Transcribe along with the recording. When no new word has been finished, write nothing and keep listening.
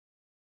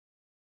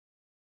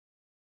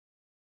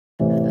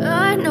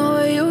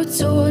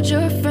told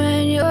your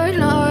friend you're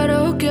not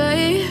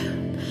okay,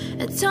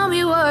 and tell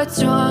me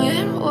what's wrong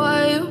and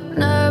why you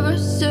never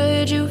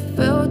said you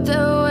felt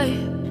that way.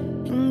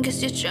 And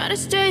guess you're trying to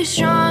stay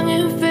strong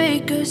and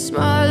fake a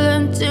smile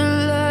until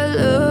I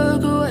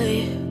look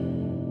away.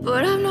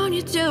 But I've known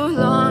you too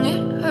long,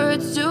 it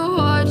hurts to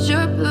watch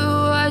your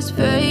blue eyes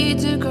fade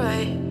to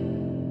gray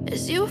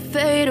as you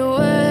fade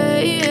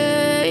away,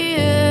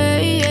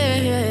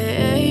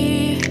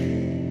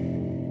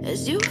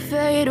 as you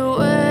fade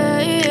away.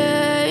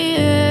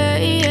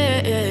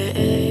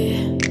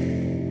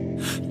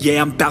 Yeah,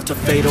 I'm about to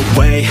fade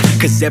away,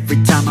 cause every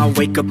time I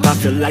wake up I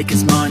feel like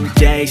it's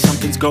Monday.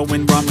 Something's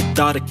going wrong with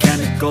all the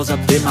chemicals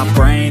up in my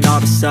brain. All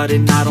of a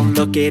sudden I don't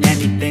look at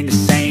anything the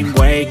same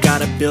way.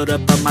 Got a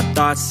buildup of my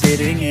thoughts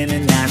sitting in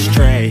an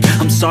ashtray.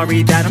 I'm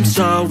sorry that I'm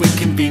so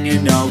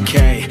inconvenient,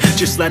 okay.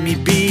 Just let me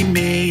be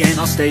me and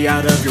I'll stay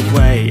out of your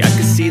way. I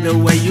can see the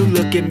way you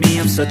look at me,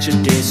 I'm such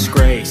a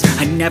disgrace.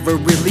 I never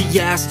really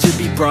asked to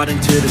be brought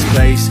into this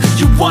place.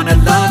 You wanna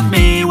love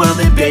me? Well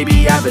then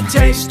baby have a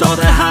taste. All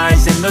the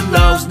highs and the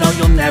lows, no,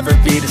 you'll never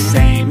be the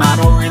same. I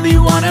don't really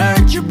wanna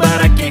hurt you, but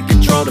I can't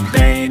control the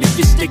pain. If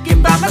you're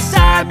sticking by my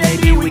side,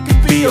 maybe we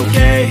could be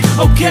okay.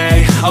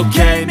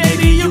 Okay,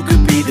 maybe you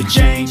could be the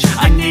change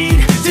I need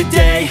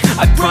today.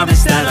 I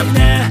promise that I've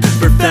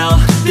never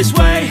felt this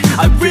way.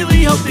 I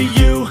really hope that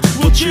you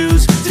will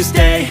choose to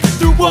stay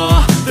through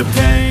all the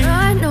pain.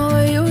 I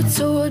know you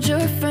told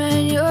your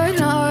friend you're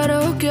not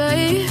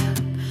okay,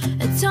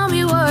 and tell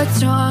me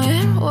what's wrong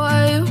and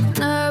why you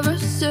never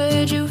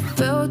said you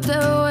felt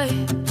that way.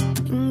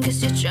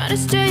 Guess you're trying to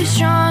stay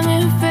strong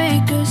and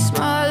fake a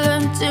smile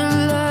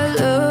until I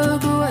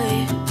look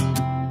away.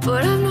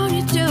 But I've known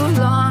you too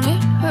long,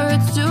 it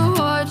hurts to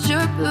watch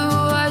your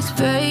blue eyes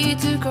fade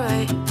to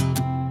gray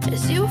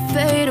as you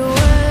fade away,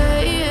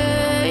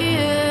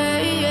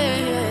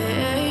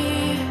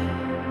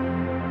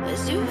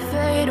 as you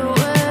fade away,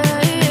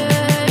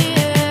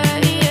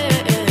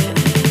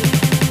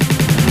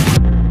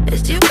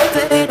 as you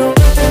fade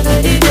away.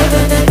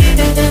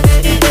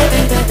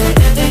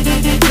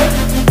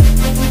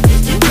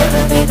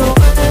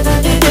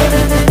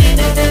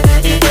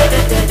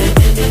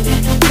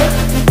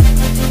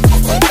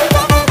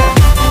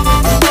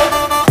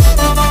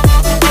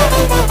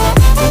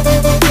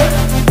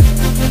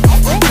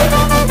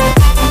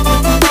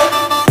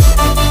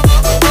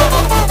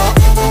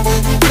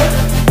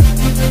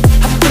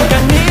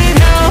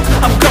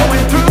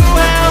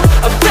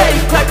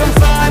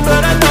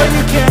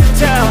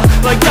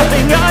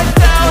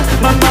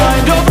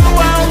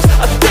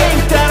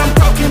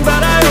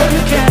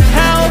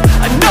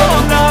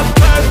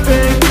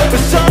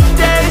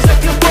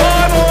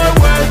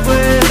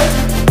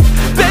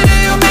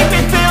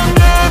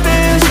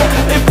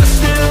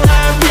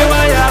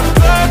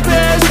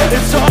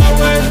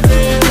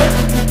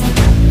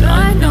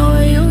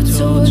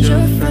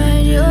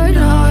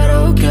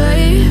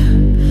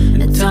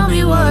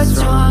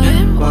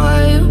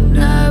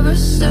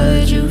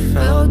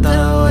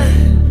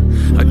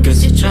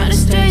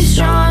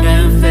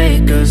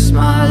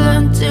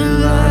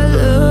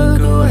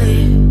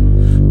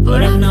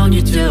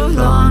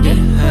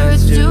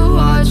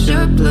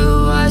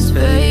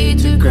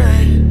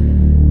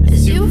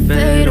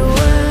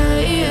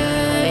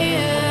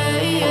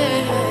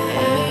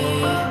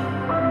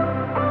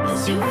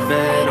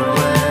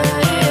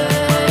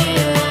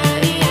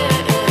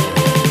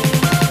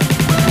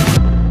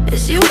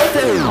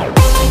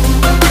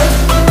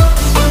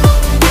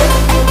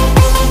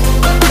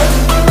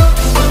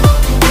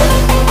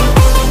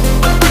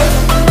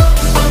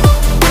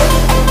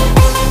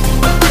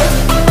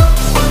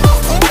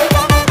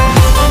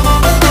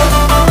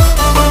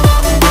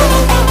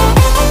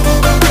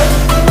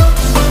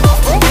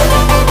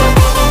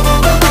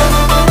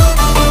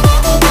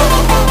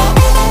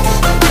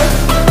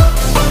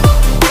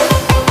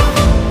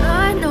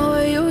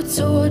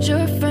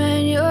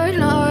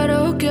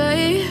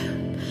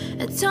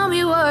 Tell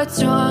me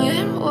what's wrong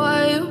and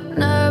why you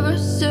never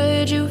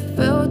said you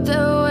felt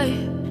that way.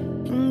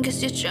 And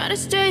guess you're trying to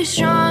stay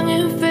strong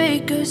and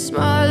fake a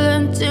smile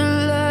until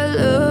I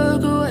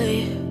look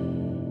away.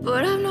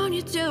 But I've known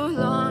you too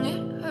long,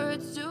 it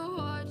hurts to